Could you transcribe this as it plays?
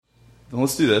then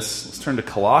let's do this. Let's turn to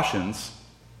Colossians.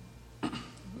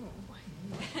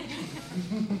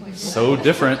 So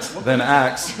different than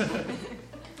Acts.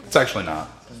 It's actually not.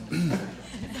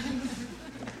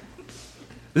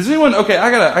 Does anyone, okay,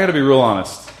 I gotta be real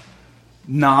honest.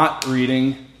 Not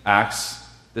reading Acts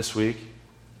this week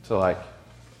to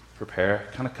prepare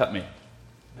kind of cut me.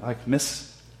 I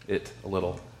miss it a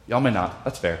little. Y'all may not.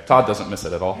 That's fair. Todd doesn't miss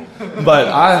it at all. But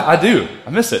I do. I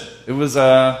miss it. It was,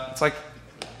 it's like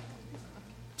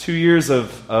 2 years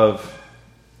of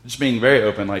just being very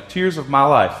open, 2 years of my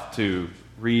life to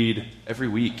read every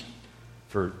week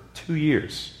for 2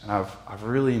 years. And I've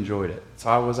really enjoyed it. So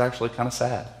I was actually kind of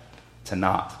sad to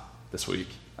not this week.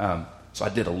 So I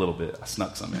did a little bit. I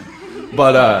snuck some in.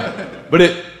 But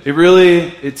it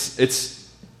really,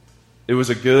 it was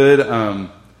a good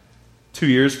 2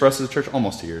 years for us as a church,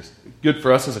 almost 2 years. Good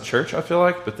for us as a church, I feel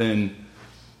like. But then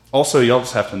also, y'all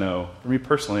just have to know, for me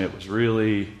personally, it was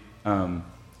really, it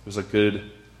was a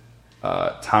good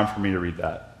time for me to read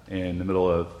that in the middle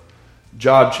of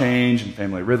job change and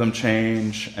family rhythm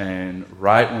change. And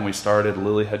right when we started,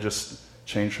 Lily had just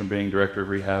changed from being director of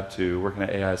rehab to working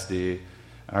at AISD.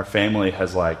 And our family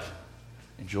has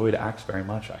enjoyed Acts very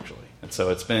much, actually. And so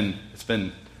it's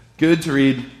been good to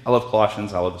read. I love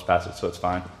Colossians. I love this passage, so it's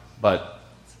fine. But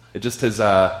it just has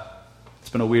it's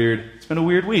been a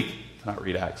weird week to not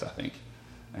read Acts, I think.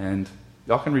 And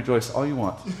y'all can rejoice all you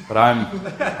want. But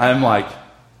I'm a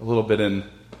little bit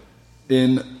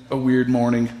in a weird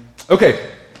morning.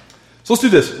 Okay, so let's do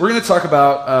this. We're going to talk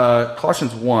about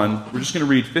Colossians 1. We're just going to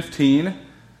read 15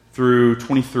 through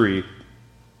 23.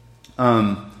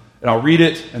 And I'll read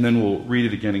it, and then we'll read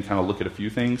it again and kind of look at a few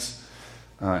things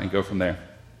and go from there.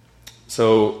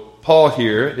 So Paul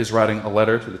here is writing a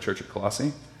letter to the church at Colossae,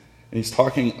 and he's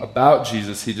talking about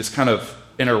Jesus. He just kind of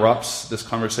interrupts this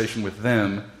conversation with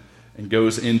them and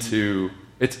goes into,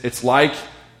 it's like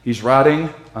he's writing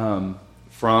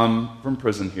from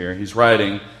prison here. He's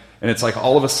writing, and it's like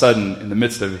all of a sudden, in the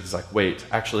midst of it, he's like, wait,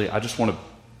 actually, I just want to,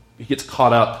 he gets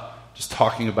caught up just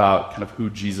talking about kind of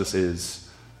who Jesus is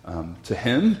to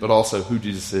him, but also who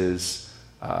Jesus is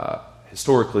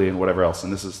historically and whatever else.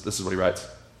 And this is what he writes.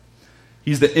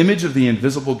 He's the image of the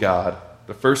invisible God,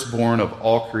 the firstborn of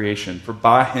all creation. For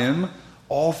by him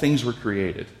all things were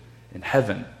created, in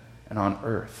heaven and on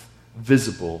earth,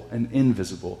 visible and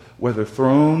invisible, whether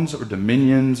thrones or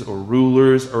dominions or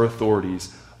rulers or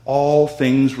authorities. All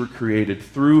things were created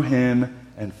through him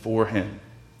and for him.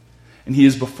 And he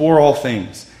is before all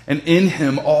things, and in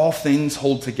him all things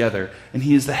hold together. And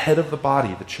he is the head of the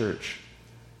body, the church.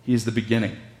 He is the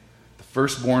beginning, the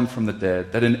firstborn from the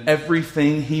dead, that in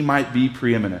everything he might be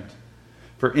preeminent.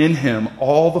 For in him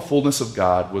all the fullness of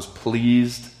God was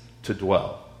pleased to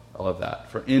dwell. I love that.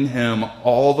 For in him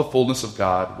all the fullness of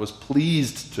God was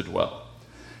pleased to dwell.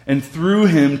 And through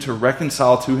him to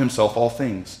reconcile to himself all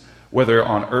things, whether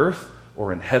on earth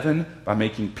or in heaven, by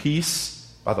making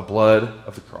peace by the blood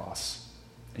of the cross.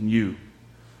 And you,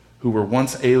 who were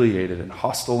once alienated and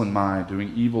hostile in mind,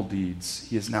 doing evil deeds,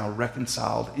 he is now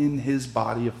reconciled in his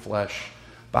body of flesh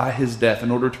by his death,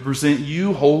 in order to present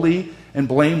you holy and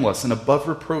blameless and above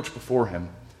reproach before him,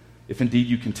 if indeed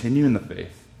you continue in the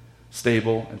faith,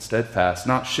 stable and steadfast,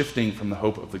 not shifting from the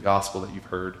hope of the gospel that you've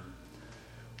heard,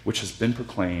 which has been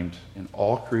proclaimed in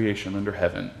all creation under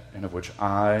heaven, and of which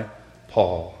I,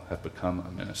 Paul, have become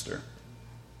a minister.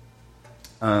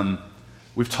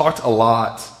 We've talked a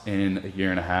lot in a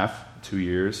year and a half, 2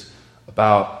 years,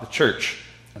 about the church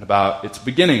and about its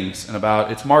beginnings and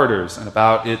about its martyrs and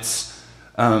about its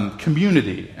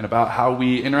community and about how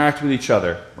we interact with each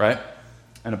other, right?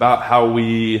 And about how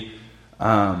we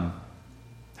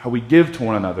give to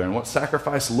one another and what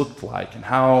sacrifice looked like and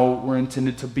how we're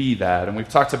intended to be that. And we've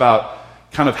talked about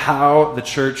kind of how the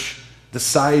church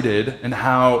decided and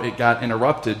how it got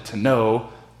interrupted to know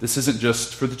this isn't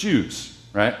just for the Jews,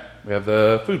 right? We have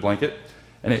the food blanket,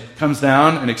 and it comes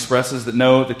down and expresses that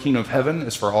no, the kingdom of heaven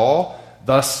is for all.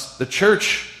 Thus, the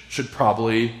church should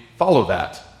probably follow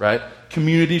that, right?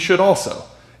 Community should also.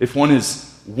 If one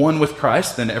is one with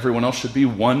Christ, then everyone else should be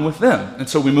one with them. And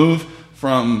so we move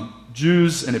from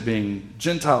Jews and it being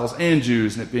Gentiles and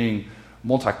Jews and it being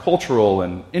multicultural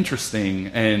and interesting,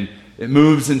 and it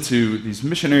moves into these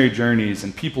missionary journeys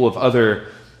and people of other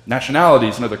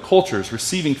nationalities and other cultures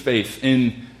receiving faith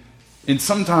in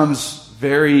sometimes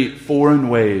very foreign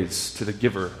ways to the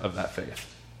giver of that faith.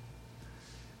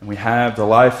 And we have the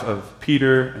life of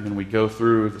Peter, and then we go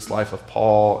through this life of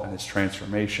Paul and his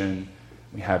transformation.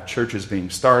 We have churches being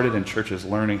started and churches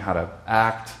learning how to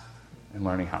act and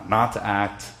learning how not to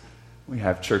act. We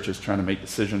have churches trying to make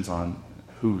decisions on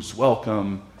who's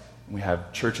welcome We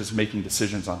have churches making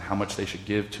decisions on how much they should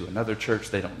give to another church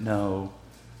they don't know.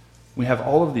 We have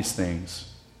all of these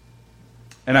things.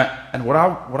 And what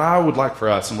I would like for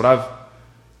us, and what I've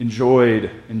enjoyed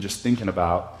in just thinking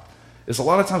about, is a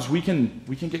lot of times we can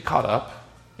get caught up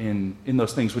in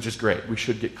those things, which is great. We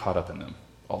should get caught up in them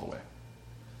all the way.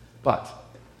 But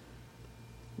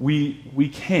we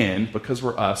can, because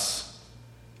we're us,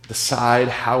 decide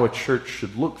how a church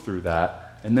should look through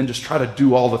that, and then just try to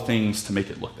do all the things to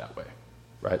make it look that way,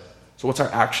 right? So what's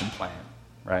our action plan,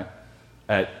 right?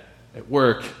 At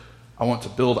work, I want to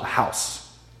build a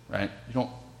house, right? You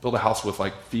don't build a house with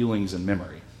like feelings and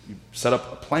memory. You set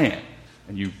up a plan,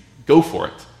 and you go for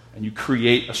it, and you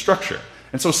create a structure.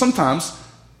 And so sometimes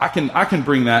I can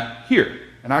bring that here,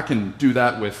 and I can do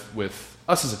that with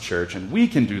us as a church, and we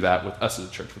can do that with us as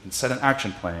a church. We can set an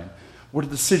action plan. What are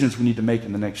the decisions we need to make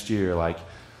in the next year? Like,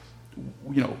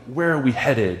 where are we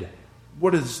headed?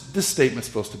 What is this statement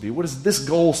supposed to be? What is this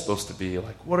goal supposed to be?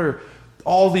 Like, what are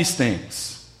all these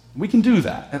things? We can do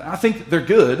that. And I think they're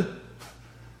good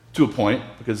to a point,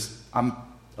 because I'm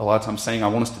a lot of times saying I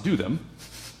want us to do them.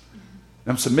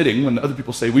 And I'm submitting when other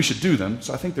people say we should do them,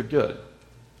 so I think they're good.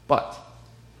 But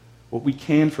what we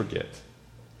can forget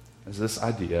is this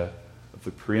idea of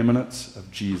the preeminence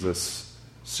of Jesus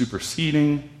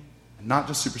superseding, and not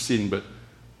just superseding, but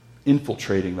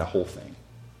infiltrating the whole thing.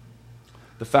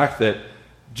 The fact that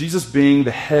Jesus being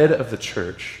the head of the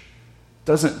church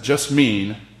doesn't just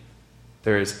mean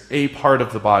there is a part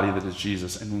of the body that is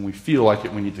Jesus, and when we feel like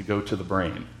it, we need to go to the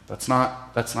brain. That's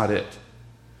not it.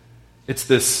 It's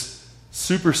this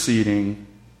superseding,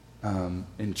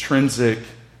 intrinsic,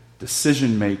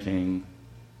 decision-making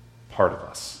part of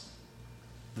us.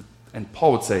 And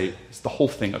Paul would say it's the whole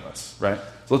thing of us, right?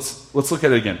 So let's look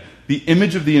at it again. The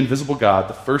image of the invisible God,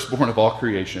 the firstborn of all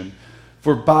creation.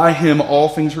 For by him all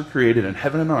things were created in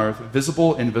heaven and on earth,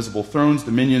 visible, invisible, thrones,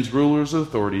 dominions, rulers,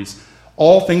 authorities.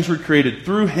 All things were created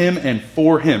through him and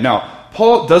for him. Now,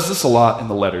 Paul does this a lot in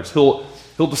the letters. He'll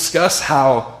discuss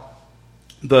how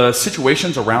the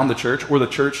situations around the church, or the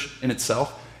church in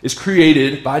itself, is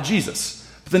created by Jesus.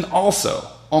 But then also,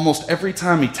 almost every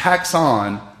time he tacks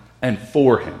on and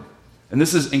for him. And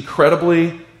this is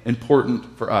incredibly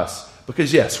important for us.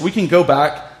 Because yes, we can go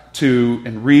back to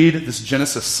and read this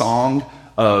Genesis song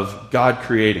of God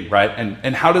creating, right?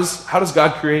 And how does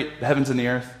God create the heavens and the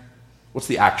earth? What's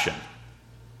the action?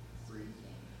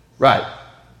 Right.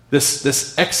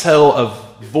 This exhale of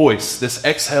voice, this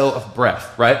exhale of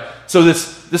breath, right? So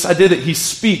this idea that he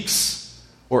speaks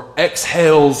or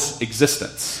exhales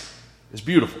existence is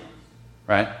beautiful,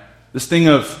 right? This thing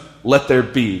of let there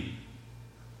be,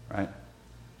 right?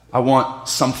 I want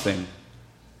something.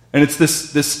 And it's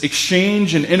this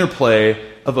exchange and interplay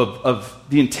of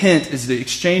the intent is the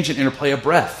exchange and interplay of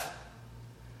breath.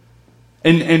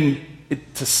 And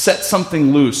to set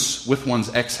something loose with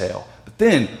one's exhale. But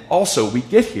then also we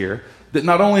get here that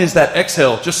not only is that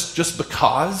exhale just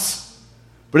because,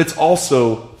 but it's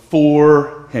also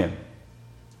for him,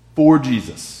 for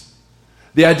Jesus.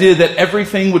 The idea that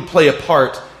everything would play a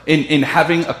part in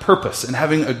having a purpose and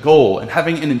having a goal and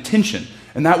having an intention.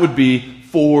 And that would be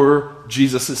for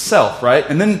Jesus' self, right?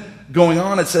 And then going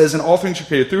on, it says, and all things are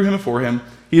created through him and for him.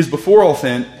 He is before all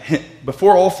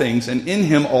things, and in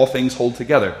him all things hold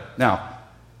together. Now,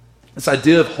 this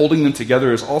idea of holding them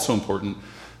together is also important,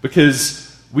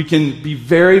 because we can be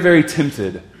very, very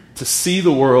tempted to see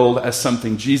the world as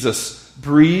something Jesus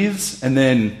breathes and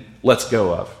then lets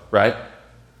go of, right?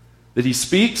 That he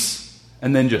speaks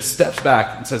and then just steps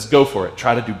back and says, go for it,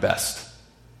 try to do best,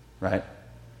 right?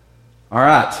 All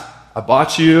right, I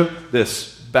bought you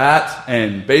this bat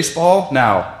and baseball,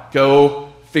 now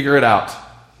go figure it out.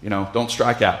 Don't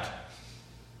strike out,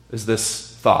 is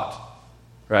this thought,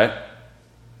 right?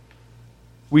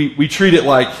 We treat it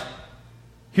like,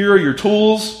 here are your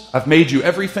tools, I've made you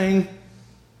everything,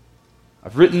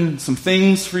 I've written some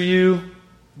things for you,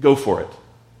 go for it.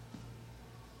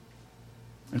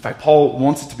 In fact, Paul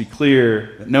wants it to be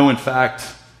clear that no, in fact,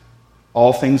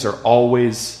 all things are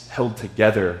always held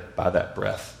together by that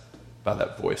breath, by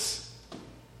that voice.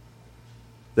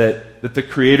 That the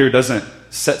Creator doesn't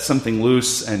set something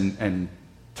loose and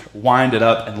wind it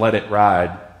up and let it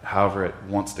ride however it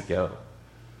wants to go,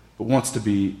 but wants to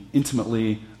be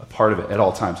intimately a part of it at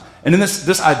all times. And in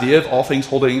this idea of all things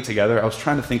holding it together, I was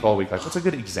trying to think all week, like, what's a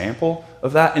good example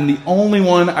of that? And the only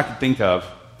one I could think of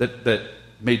that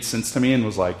made sense to me and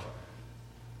was like,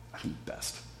 I think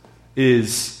best,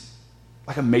 is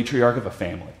like a matriarch of a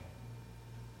family.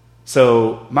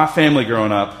 So my family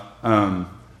growing up,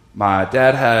 my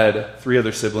dad had 3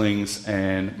 other siblings,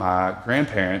 and my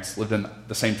grandparents lived in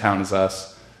the same town as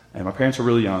us. And my parents were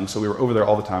really young, so we were over there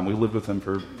all the time. We lived with them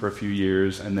for a few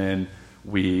years, and then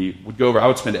we would go over. I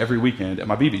would spend every weekend at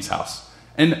my BB's house.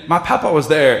 And my papa was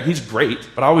there. He's great,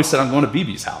 but I always said, I'm going to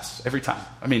BB's house every time.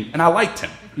 And I liked him.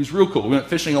 He's real cool. We went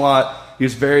fishing a lot. He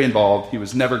was very involved. He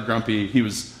was never grumpy. He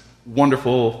was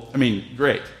wonderful.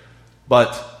 Great.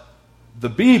 But the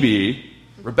BB,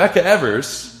 Rebecca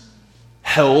Evers,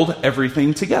 held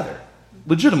everything together,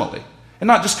 legitimately. And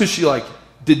not just because she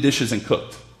did dishes and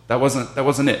cooked. That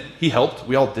wasn't it. He helped.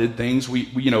 We all did things.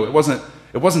 It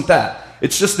wasn't that.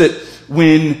 It's just that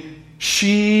when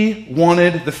she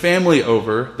wanted the family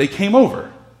over, they came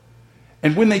over.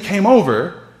 And when they came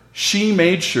over, she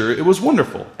made sure it was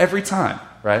wonderful every time,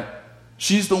 right?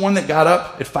 She's the one that got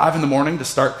up at 5 a.m. to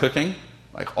start cooking,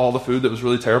 all the food that was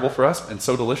really terrible for us and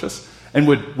so delicious, and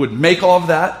would make all of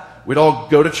that. We'd all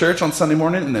go to church on Sunday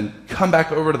morning and then come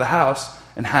back over to the house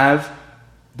and have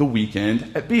the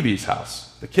weekend at BB's house.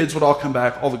 The kids would all come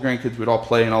back, all the grandkids would all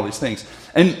play and all these things.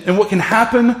 And what can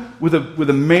happen with a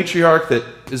matriarch that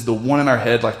is the one in our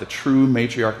head, like the true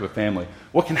matriarch of a family,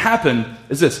 what can happen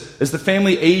is this: as the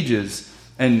family ages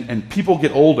and people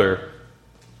get older,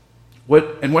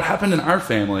 what happened in our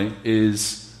family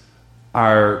is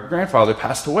our grandfather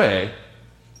passed away,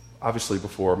 obviously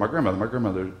before my grandmother. My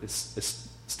grandmother is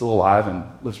still alive and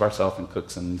lives by herself and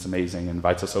cooks and is amazing and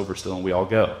invites us over still, and we all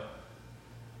go.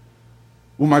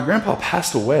 When my grandpa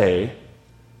passed away,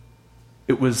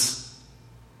 it was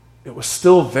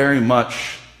still very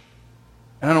much,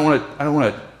 and I don't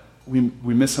want to.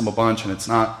 We miss him a bunch, and it's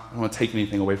not. I don't want to take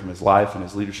anything away from his life and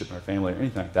his leadership in our family or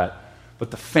anything like that.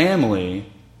 But the family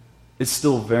is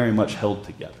still very much held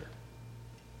together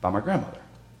by my grandmother,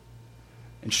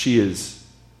 and she is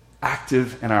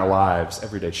active in our lives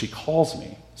every day. She calls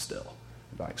me still,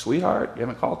 like, "Sweetheart, you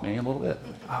haven't called me in a little bit."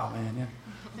 I'm like, "Oh man,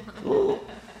 yeah." Ooh.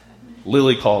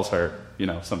 Lily calls her,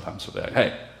 sometimes for that.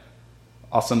 Hey,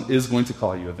 Austin is going to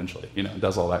call you eventually,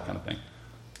 does all that kind of thing.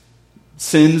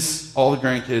 Sends all the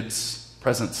grandkids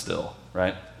presents still,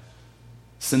 right?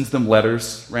 Sends them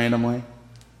letters randomly,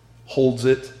 holds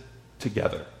it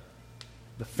together.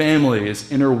 The family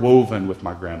is interwoven with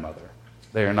my grandmother.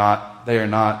 They are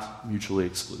not mutually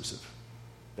exclusive.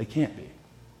 They can't be.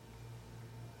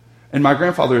 And my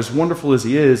grandfather, as wonderful as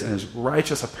he is and as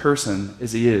righteous a person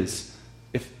as he is,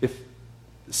 if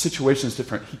the situation is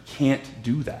different, he can't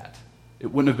do that. It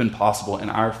wouldn't have been possible in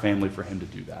our family for him to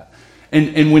do that.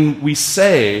 And when we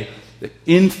say that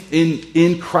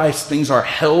in Christ things are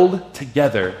held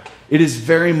together, it is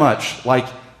very much like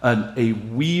a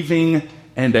weaving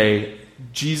and a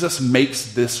Jesus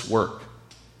makes this work.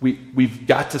 We've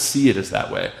got to see it as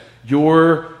that way.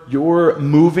 You're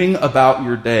moving about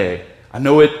your day. I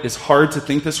know it is hard to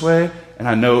think this way, and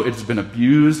I know it's been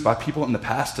abused by people in the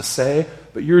past to say,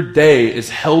 but your day is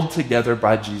held together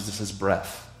by Jesus'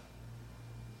 breath.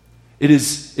 It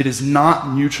is not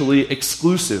mutually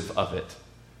exclusive of it.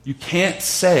 You can't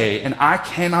say, and I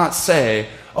cannot say,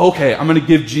 okay, I'm going to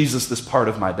give Jesus this part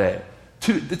of my day.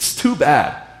 It's too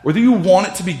bad. Whether you want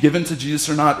it to be given to Jesus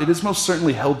or not, it is most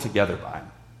certainly held together by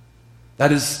him.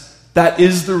 That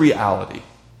is the reality.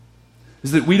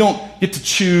 Is that we don't get to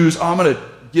choose, I'm going to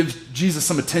give Jesus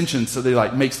some attention so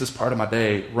that he makes this part of my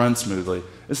day run smoothly.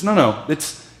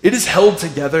 It is held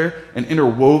together and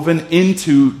interwoven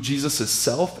into Jesus'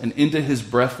 self and into his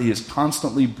breath that he is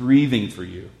constantly breathing for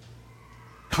you.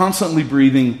 Constantly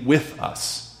breathing with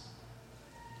us.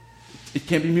 It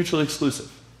can't be mutually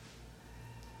exclusive.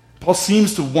 Paul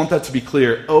seems to want that to be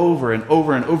clear over and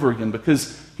over and over again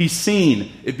because he's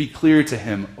seen it be clear to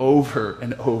him over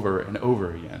and over and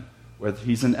over again. Whether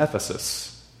he's in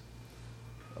Ephesus,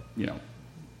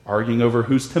 arguing over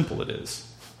whose temple it is.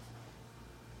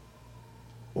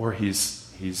 Or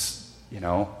he's in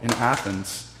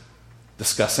Athens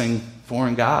discussing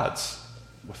foreign gods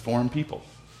with foreign people.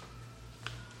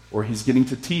 Or he's getting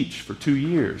to teach for 2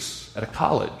 years at a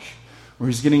college. Or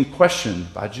he's getting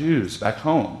questioned by Jews back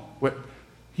home.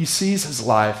 He sees his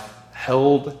life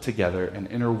held together and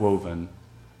interwoven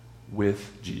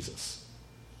with Jesus.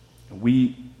 And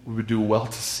we would do well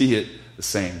to see it the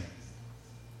same.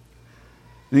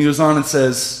 And he goes on and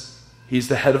says, he's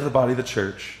the head of the body of the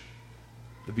church,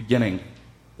 the beginning,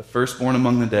 the firstborn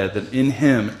among the dead, that in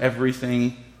him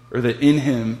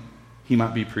he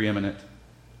might be preeminent.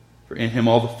 For in him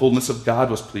all the fullness of God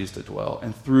was pleased to dwell,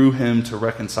 and through him to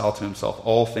reconcile to himself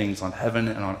all things on heaven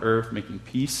and on earth, making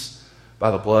peace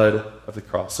by the blood of the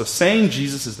cross. So saying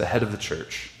Jesus is the head of the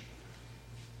church,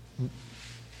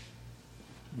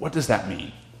 what does that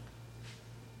mean?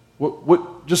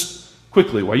 What just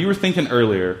quickly, while you were thinking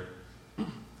earlier,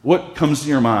 what comes to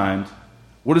your mind?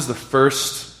 What is the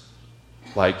first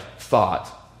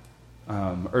thought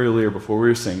earlier before we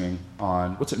were singing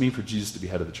on what's it mean for Jesus to be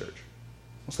head of the church?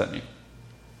 What's that mean?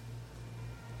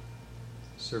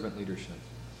 Servant leadership.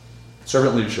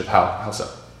 Servant leadership, how so?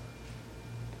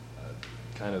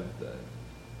 Kind of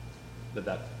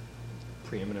that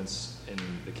preeminence in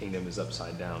the kingdom is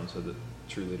upside down, so that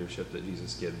true leadership that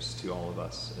Jesus gives to all of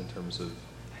us in terms of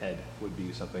head would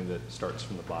be something that starts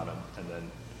from the bottom and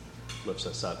then lifts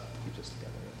us up, keeps us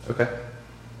together.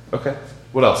 Okay.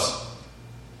 What else?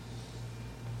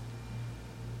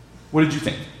 What did you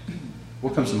think?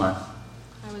 What comes to mind?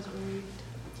 I was relieved.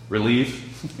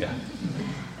 Relieved? Yeah.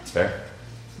 That's fair.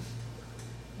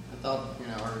 I thought,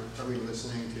 are we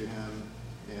listening to him,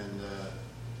 and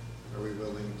are we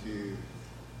willing to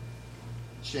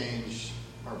change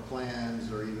our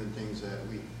plans or even things that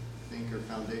we think are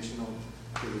foundational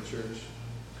to the church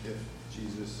if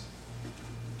Jesus,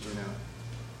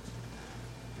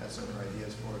 has other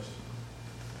ideas for us?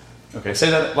 Okay, say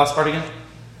that last part again.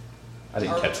 I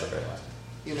didn't catch the very last.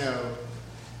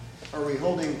 Are we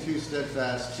holding too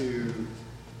steadfast to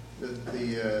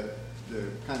the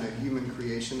kind of human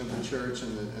creation of the church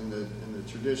and the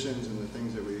traditions and the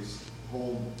things that we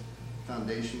hold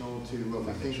foundational to what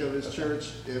we think of as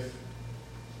church? If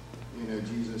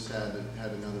Jesus had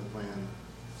another plan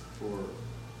for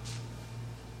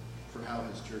how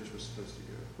his church was supposed to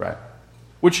go. Right.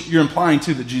 Which you're implying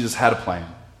too that Jesus had a plan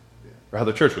for how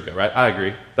the church would go, right? I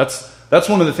agree. That's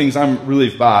one of the things I'm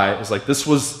relieved by, is like this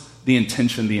was the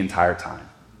intention the entire time.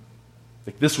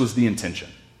 Like this was the intention.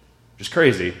 Which is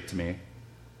crazy to me,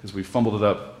 because we fumbled it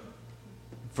up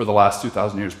for the last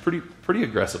 2,000 years pretty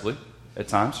aggressively at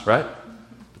times, right?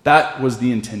 But that was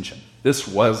the intention. This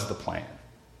was the plan,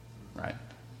 right?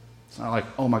 It's not like,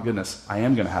 oh my goodness, I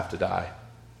am going to have to die,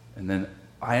 and then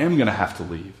I am going to have to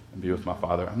leave and be with my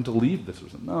Father. I'm to leave this.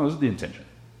 No, this is the intention.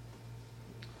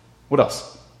 What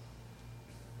else?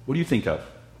 What do you think of?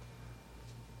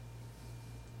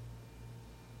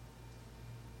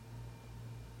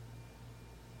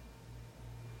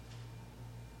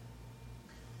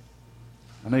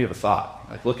 I know you have a thought,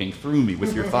 like looking through me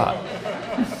with your thought. I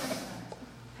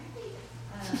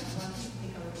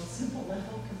think on a real simple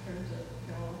level compared to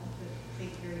y'all that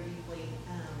think very deeply.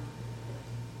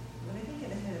 When I think of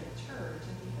the head of the church,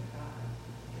 I think of God.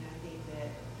 And I think that,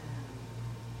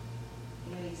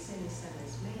 he sent his son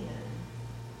as man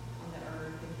on the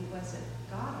earth, and he wasn't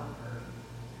God on earth.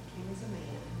 He was a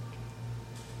man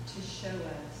to show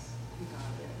us who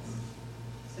God is,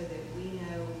 so that we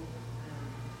know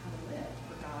how to live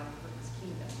for God and for his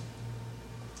kingdom.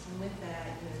 And with that,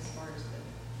 as far as the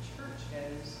church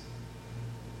goes,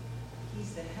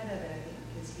 he's the head of it, I think,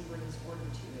 because he brings order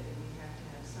to it, and we have to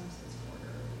have some sense of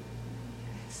order.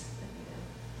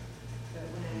 But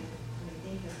when I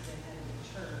think of the head of the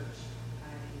church, I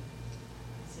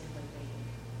simply think,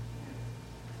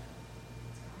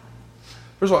 it's God.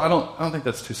 First of all, I don't think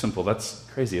that's too simple. That's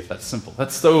crazy if that's simple.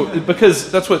 That's so,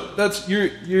 because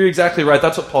you're exactly right.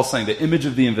 That's what Paul's saying. The image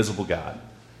of the invisible God.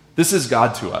 This is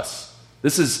God to us.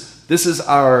 This is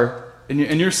our, and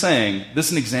you're saying this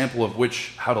is an example of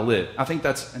how to live. I think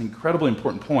that's an incredibly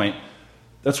important point.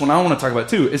 That's what I want to talk about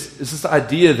too. Is this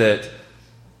idea that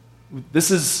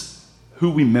this is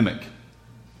who we mimic.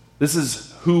 This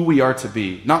is who we are to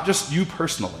be. Not just you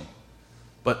personally,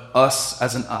 but us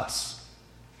as an us.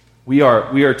 We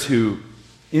are to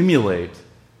emulate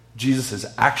Jesus'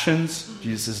 actions,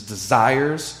 Jesus'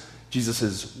 desires,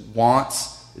 Jesus'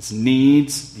 wants, his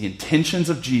needs, the intentions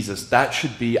of Jesus. That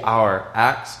should be our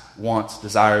acts, wants,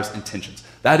 desires, intentions.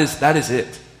 That is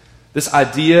it. This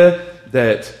idea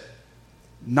that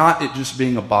not it just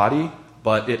being a body,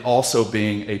 but it also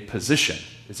being a position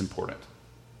is important.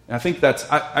 And I think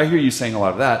I hear you saying a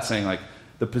lot of that, saying like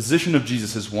the position of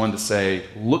Jesus is one to say,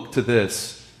 look to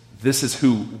this is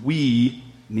who we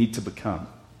need to become.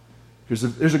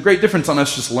 There's a great difference on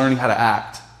us just learning how to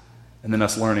act and then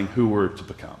us learning who we're to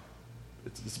become.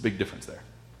 It's a big difference there.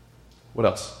 What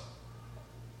else?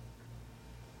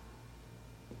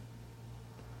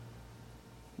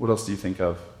 What else do you think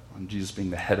of on Jesus being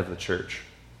the head of the church?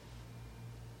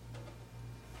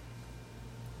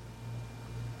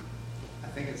 I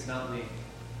think it's not me.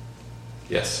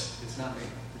 Yes. It's not me.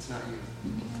 It's not you.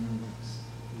 It's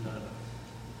none of us.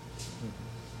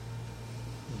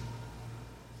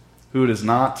 Who it is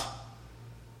not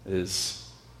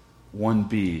is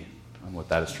 1B on what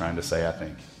that is trying to say, I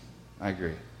think. I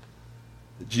agree.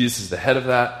 That Jesus is the head of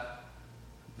that,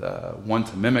 the one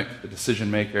to mimic, the decision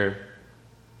maker,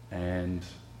 and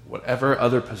whatever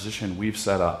other position we've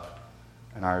set up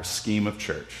in our scheme of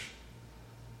church,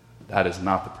 that is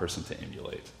not the person to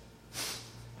emulate.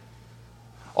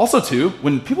 Also, too,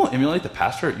 when people emulate the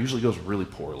pastor, it usually goes really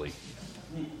poorly.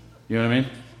 You know what I mean?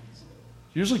 It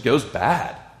usually goes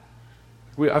bad.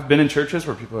 I've been in churches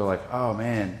where people are like, oh,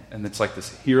 man, and it's like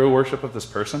this hero worship of this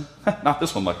person. Not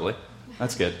this one, luckily.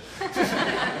 That's good.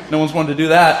 No one's wanted to do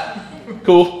that.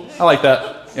 Cool. I like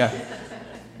that. Yeah.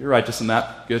 You're righteous in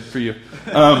that. Good for you.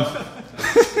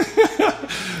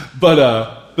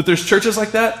 But there's churches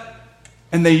like that,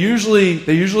 and they usually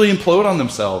implode on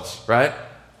themselves, right?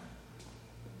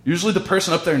 Usually the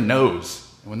person up there knows.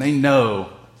 And when they know,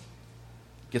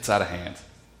 it gets out of hand,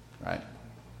 right?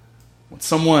 When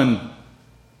someone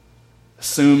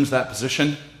assumes that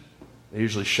position, they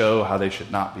usually show how they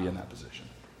should not be in that position,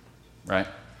 right?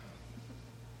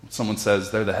 When someone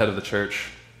says they're the head of the church,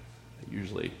 they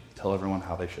usually tell everyone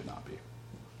how they should not be.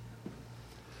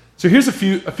 So here's a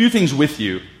few things with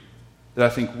you that I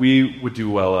think we would do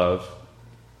well of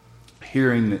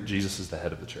hearing that Jesus is the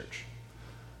head of the church.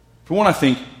 For one, I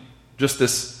think just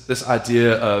this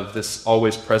idea of this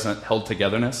always present held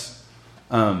togetherness,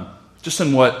 just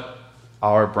in what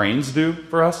our brains do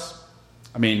for us.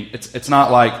 I mean, it's not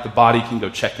like the body can go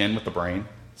check in with the brain.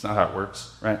 It's not how it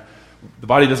works, right? The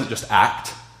body doesn't just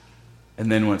act,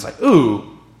 and then when it's like,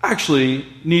 ooh, I actually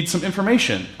need some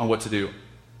information on what to do.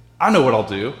 I know what I'll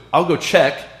do. I'll go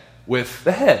check with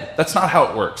the head. That's not how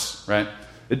it works, right?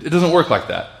 It doesn't work like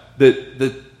that.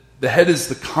 The head is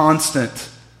the constant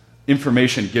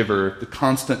information giver, the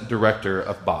constant director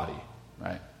of body,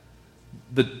 right?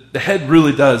 The head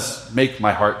really does make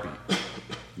my heart beat.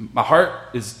 My heart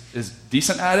is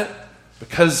decent at it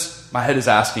because my head is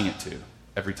asking it to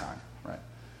every time, right?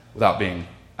 Without being,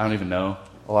 I don't even know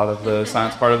a lot of the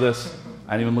science part of this.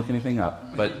 I didn't even look anything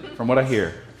up. But from what I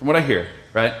hear,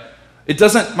 right? It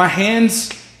doesn't, my hands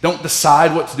don't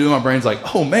decide what to do. My brain's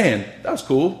like, oh man, that was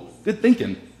cool. Good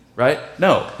thinking, right?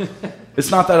 No,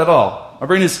 it's not that at all. My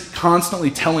brain is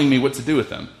constantly telling me what to do with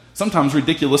them. Sometimes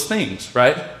ridiculous things,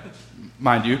 right?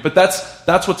 Mind you, but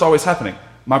that's what's always happening.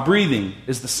 My breathing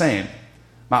is the same.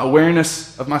 My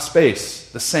awareness of my space,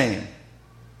 the same.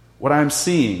 What I'm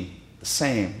seeing, the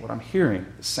same. What I'm hearing,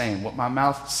 the same. What my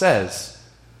mouth says.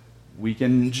 We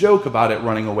can joke about it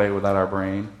running away without our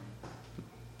brain,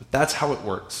 but that's how it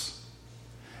works.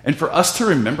 And for us to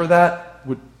remember that,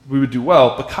 we would do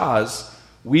well because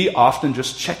we often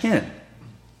just check in.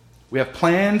 We have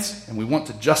plans and we want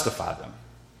to justify them.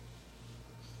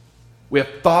 We have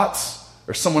thoughts,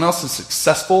 or someone else is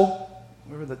successful,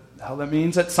 whatever the hell that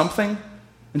means, at something.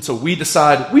 And so we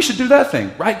decide, we should do that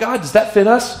thing. Right, God? Does that fit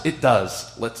us? It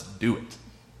does. Let's do it.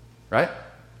 Right?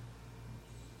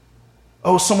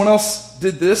 Oh, someone else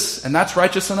did this, and that's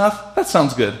righteous enough? That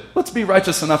sounds good. Let's be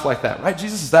righteous enough like that. Right,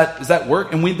 Jesus? Does that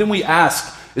work? And then we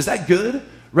ask, is that good?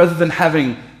 Rather than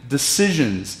having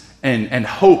decisions and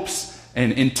hopes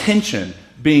and intention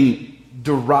being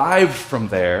derived from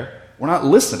there, we're not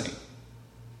listening.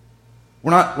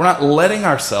 We're not letting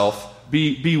ourselves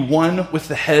be one with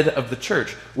the head of the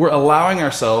church. We're allowing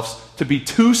ourselves to be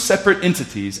two separate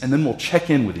entities, and then we'll check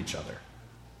in with each other.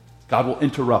 God will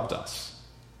interrupt us,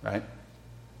 right?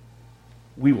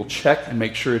 We will check and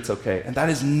make sure it's okay. And that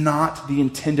is not the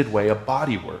intended way a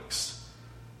body works.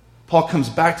 Paul comes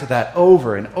back to that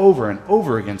over and over and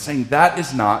over again, saying that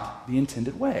is not the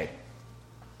intended way.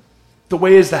 The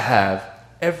way is to have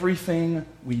everything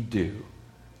we do,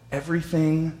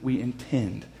 everything we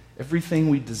intend, everything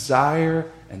we desire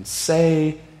and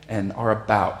say and are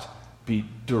about be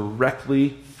directly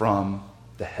from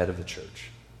the head of the church.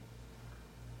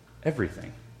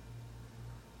 Everything.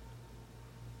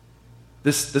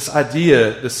 This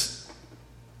idea, this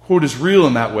quote is real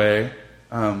in that way,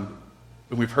 and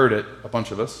we've heard it, a bunch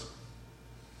of us,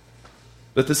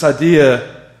 but this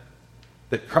idea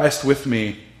that Christ with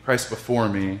me, Christ before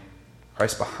me,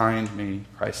 Christ behind me,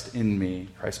 Christ in me,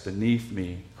 Christ beneath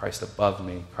me, Christ above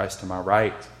me, Christ to my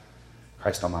right,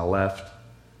 Christ on my left,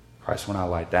 Christ when I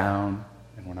lie down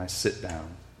and when I sit down,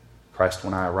 Christ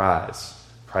when I arise,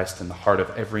 Christ in the heart of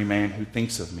every man who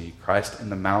thinks of me, Christ in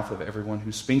the mouth of everyone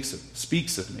who speaks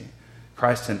of me,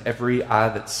 Christ in every eye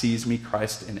that sees me,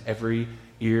 Christ in every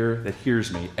ear that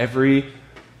hears me, every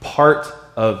part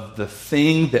of the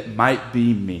thing that might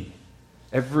be me,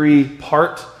 every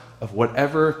part of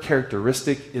whatever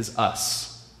characteristic is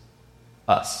us,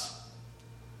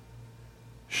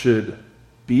 should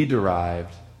be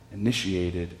derived,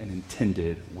 initiated, and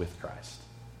intended with Christ.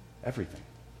 Everything.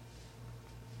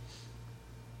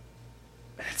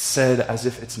 It's said as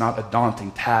if it's not a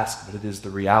daunting task, but it is the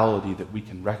reality that we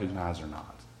can recognize or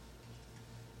not.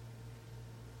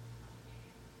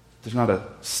 There's not a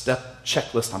step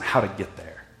checklist on how to get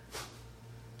there.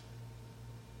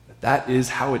 That is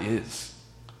how it is.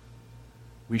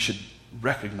 We should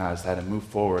recognize that and move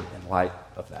forward in light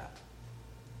of that.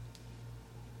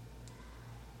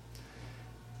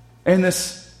 And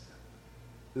this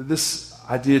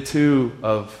idea, too,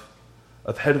 of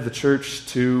head of the church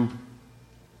to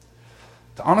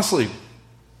honestly,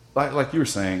 like you were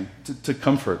saying, to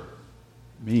comfort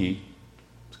me,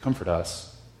 to comfort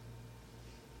us,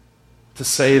 to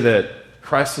say that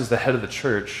Christ is the head of the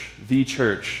church,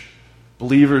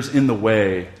 believers in the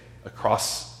way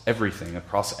across everything,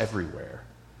 across everywhere,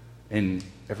 in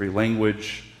every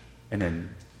language and in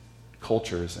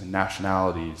cultures and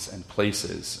nationalities and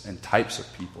places and types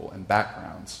of people and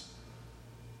backgrounds.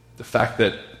 The fact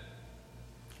that,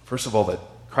 first of all, that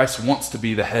Christ wants to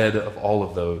be the head of all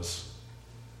of those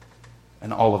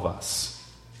and all of us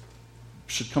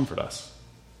should comfort us.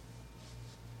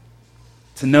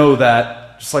 To know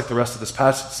that, just like the rest of this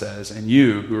passage says, and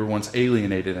you who were once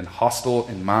alienated and hostile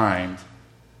in mind,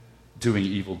 doing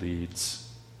evil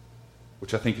deeds,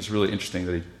 which I think is really interesting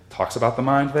that he talks about the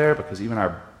mind there, because even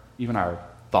our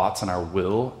thoughts and our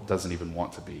will doesn't even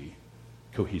want to be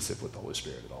cohesive with the Holy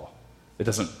Spirit at all. It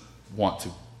doesn't want to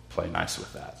play nice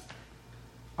with that.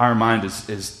 Our mind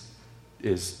is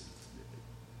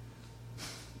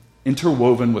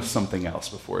interwoven with something else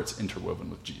before it's interwoven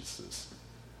with Jesus's.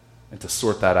 And to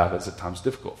sort that out is at times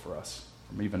difficult for us,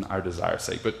 from even our desire's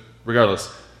sake. But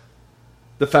regardless,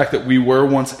 the fact that we were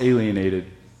once alienated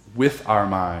with our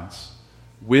minds,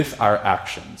 with our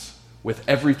actions, with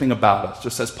everything about us,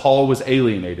 just as Paul was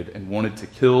alienated and wanted to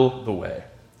kill the way,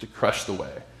 to crush the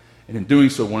way, and in doing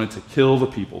so wanted to kill the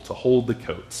people, to hold the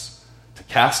coats, to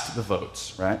cast the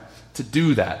votes, right? To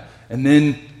do that. And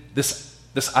then this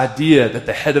idea that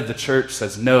the head of the church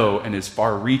says no and is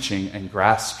far-reaching and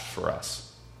grasps for us.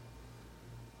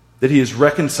 That he is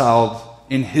reconciled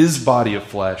in his body of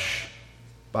flesh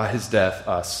by his death,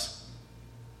 us,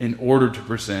 in order to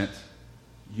present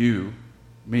you,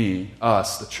 me,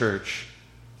 us, the church,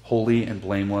 holy and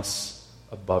blameless,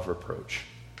 above reproach.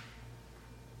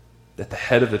 That the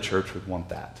head of the church would want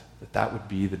that would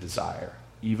be the desire,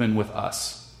 even with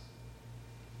us,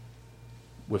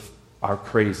 with our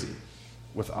crazy,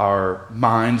 with our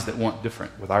minds that want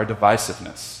different, with our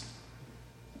divisiveness,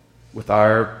 with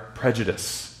our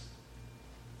prejudice,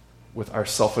 with our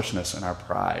selfishness and our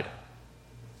pride,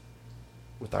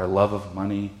 with our love of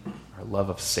money, our love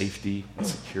of safety and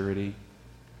security.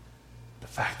 The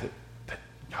fact that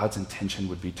God's intention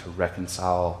would be to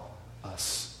reconcile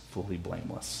us fully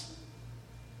blameless.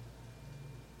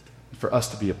 And for us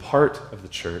to be a part of the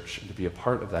church and to be a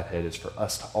part of that head is for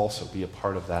us to also be a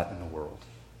part of that in the world.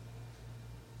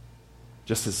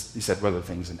 Just as he said, whether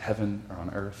things in heaven or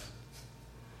on earth,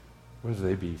 whether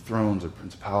they be thrones or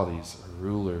principalities or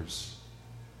rulers,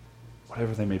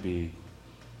 whatever they may be,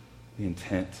 the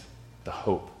intent, the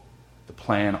hope, the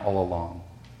plan all along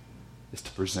is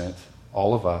to present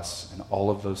all of us and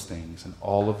all of those things and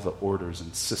all of the orders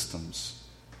and systems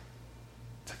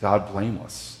to God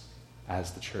blameless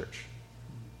as the church.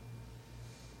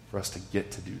 For us to get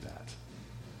to do that.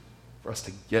 For us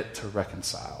to get to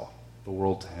reconcile the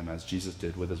world to him as Jesus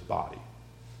did with his body.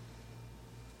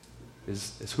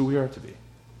 Is who we are to be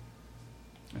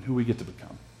and who we get to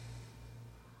become.